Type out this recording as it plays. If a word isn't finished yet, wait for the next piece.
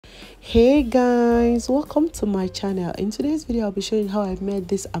Hey guys, welcome to my channel. In today's video I'll be showing how I made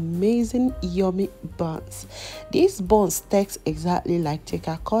this amazing yummy buns. These buns taste exactly like cake.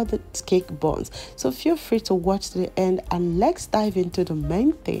 I call it cake buns, so feel free to watch to the end and let's dive into the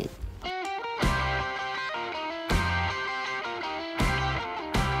main thing.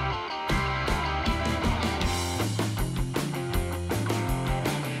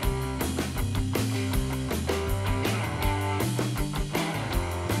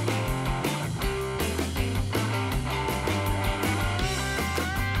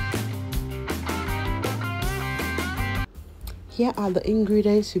 Here are the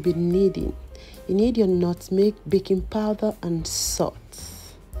ingredients you'll be needing. You need your nutmeg, baking powder and salt,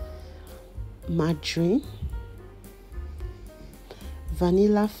 margarine,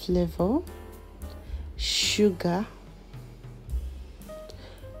 vanilla flavor, sugar,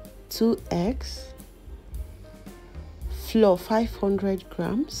 2 eggs, flour 500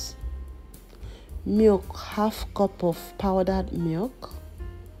 grams, milk ½ cup of powdered milk,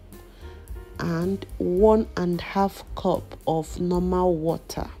 and 1½ cup of normal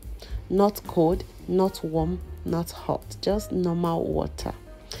water, not cold, not warm, not hot, just normal water.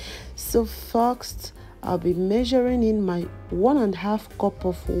 So first I'll be measuring in my 1½ cup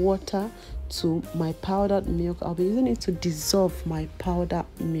of water to my powdered milk. I'll be using it to dissolve my powdered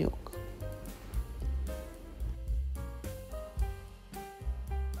milk.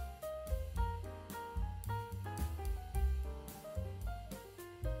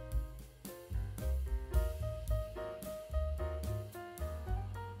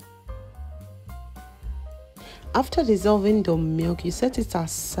 After dissolving the milk, you set it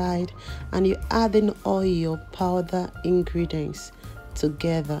aside and you add in all your powder ingredients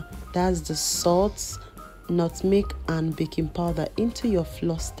together. That's the salt, nutmeg and baking powder into your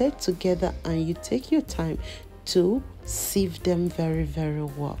flour. Stir together and you take your time to sieve them very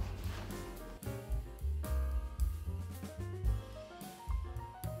well.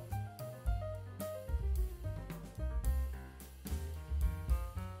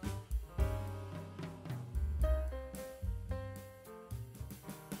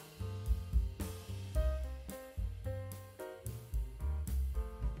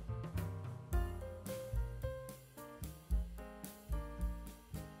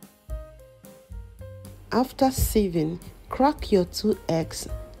 After sieving, crack your 2 eggs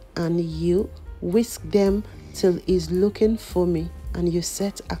and you whisk them till it's looking foamy and you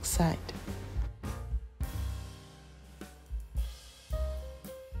set aside.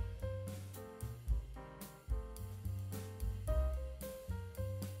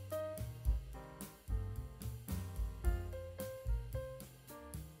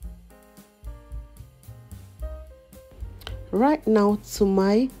 Right now, to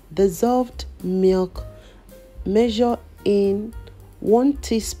my dissolved milk, measure in 1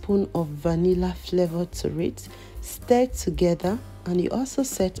 teaspoon of vanilla flavor to it, stir together and you also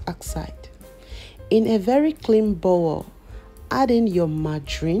set aside. In a very clean bowl, add in your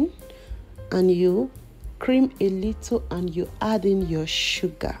margarine and you cream a little and you add in your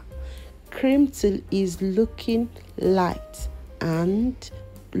sugar. Cream till it's looking light and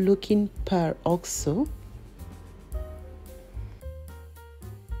looking pearl also.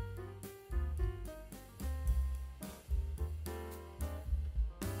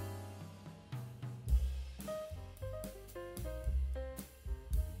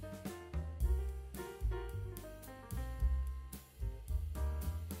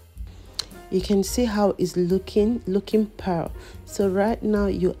 You can see how it's looking pearl. So right now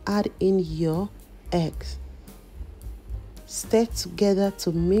you add in your eggs, stir together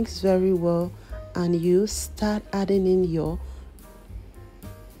to mix very well and you start adding in your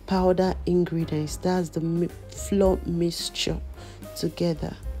powder ingredients. That's the flour mixture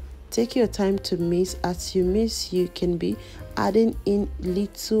together. Take your time to mix. As you mix, you can be adding in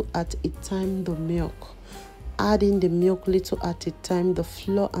little at a time the milk. Add in the milk little at a time, the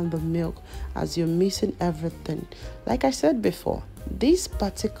flour and the milk, as you're mixing everything. Like I said before, this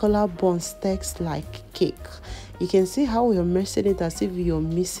particular buns tastes like cake. You can see how we're mixing it as if you're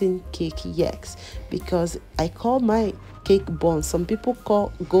mixing cake. Yes, because I call my cake buns, some people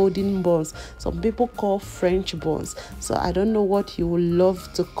call golden buns, some people call French buns. So I don't know what you would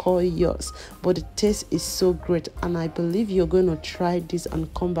love to call yours, but the taste is so great and I believe you're going to try this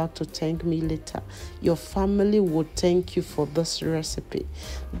and come back to thank me later. Your family would thank you for this recipe.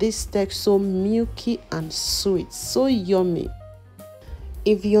 This tastes so milky and sweet, so yummy.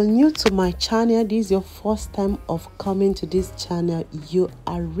 If you're new to my channel, this is your first time of coming to this channel, you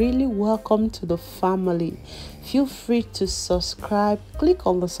are really welcome to the family. Feel free to subscribe. Click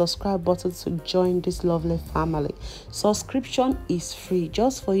on the subscribe button to join this lovely family. Subscription is free,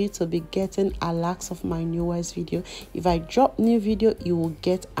 just for you to be getting alerts of my newest video. If I drop new video, you will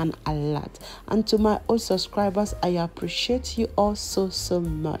get an alert. And to my old subscribers, I appreciate you all so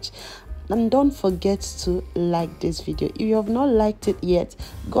much. And don't forget to like this video. If you have not liked it yet,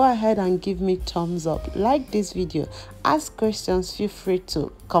 go ahead and give me thumbs up. Like this video, ask questions, feel free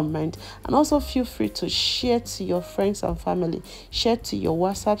to comment, and also feel free to share to your friends and family, share to your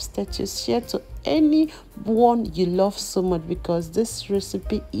WhatsApp status, share to anyone you love so much, because this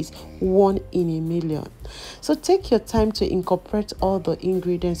recipe is one in a million. So take your time to incorporate all the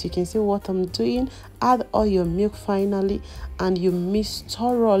ingredients. You can see what I'm doing. Add all your milk finally, and you mix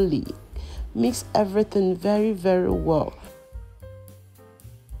thoroughly. Mix everything very well.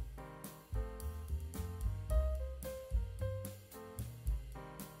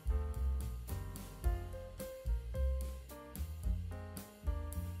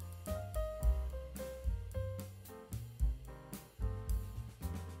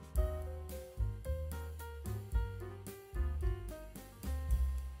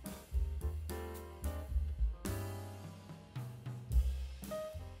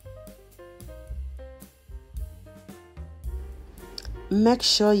 Make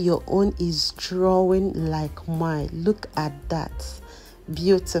sure your own is drawing like mine. Look at that.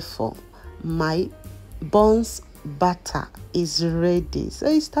 Beautiful. My buns batter is ready. So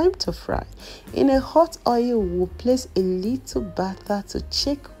it's time to fry. In a hot oil, we'll place a little butter to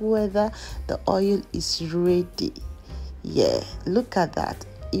check whether the oil is ready. Yeah, look at that.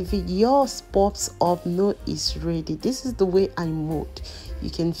 If yours pops up, no, it's ready. This is the way I mold. You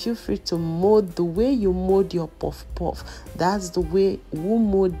can feel free to mold the way you mold your puff. That's the way we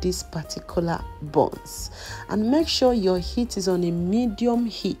mold this particular buns. And make sure your heat is on a medium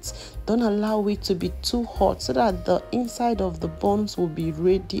heat. Don't allow it to be too hot, so that the inside of the buns will be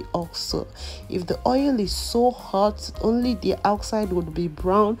ready also. If the oil is so hot, only the outside would be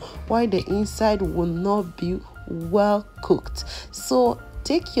brown, while the inside will not be well cooked. So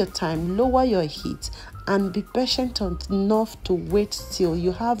take your time, lower your heat, and be patient enough to wait till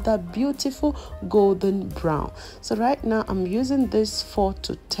you have that beautiful golden brown. So right now I'm using this fork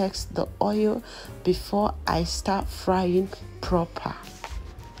to test the oil before I start frying proper.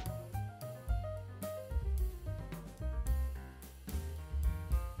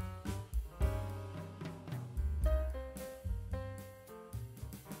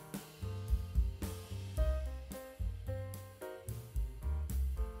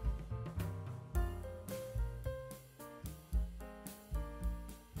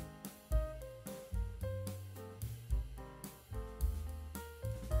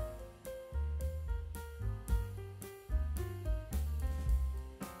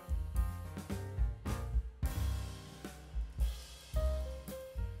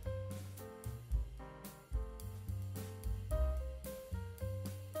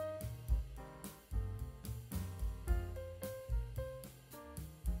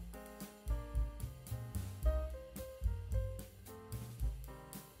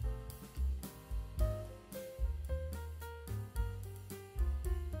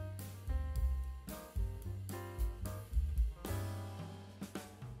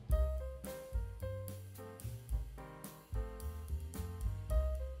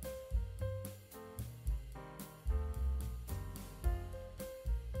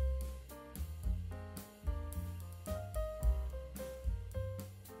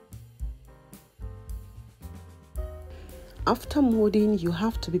 After molding, you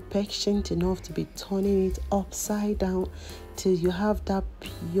have to be patient enough to be turning it upside down till you have that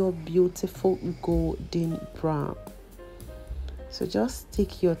pure, beautiful golden brown. So just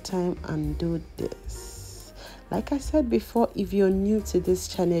take your time and do this. Like I said before, if you're new to this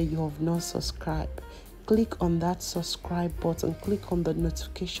channel, you have not subscribed, click on that subscribe button, click on the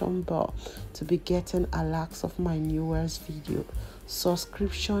notification bell to be getting alerts of my newest video.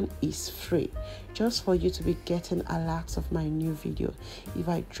 Subscription is free, just for you to be getting alerts of my new video. If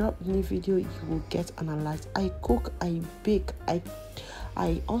I drop new video, you will get an alert. I cook, I bake,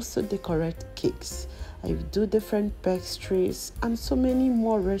 I also decorate cakes. I do different pastries and so many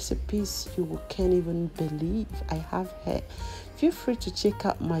more recipes you can't even believe I have here. Feel free to check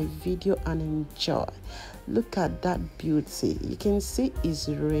out my video and enjoy. Look at that beauty. You can see it's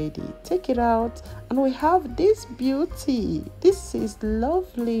ready. Take it out and we have this beauty. This is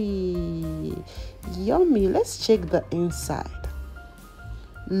lovely. Yummy. Let's check the inside.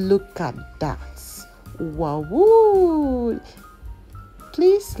 Look at that. Wow.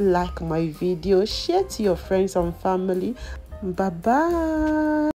 Please like my video, share to your friends and family. Bye bye.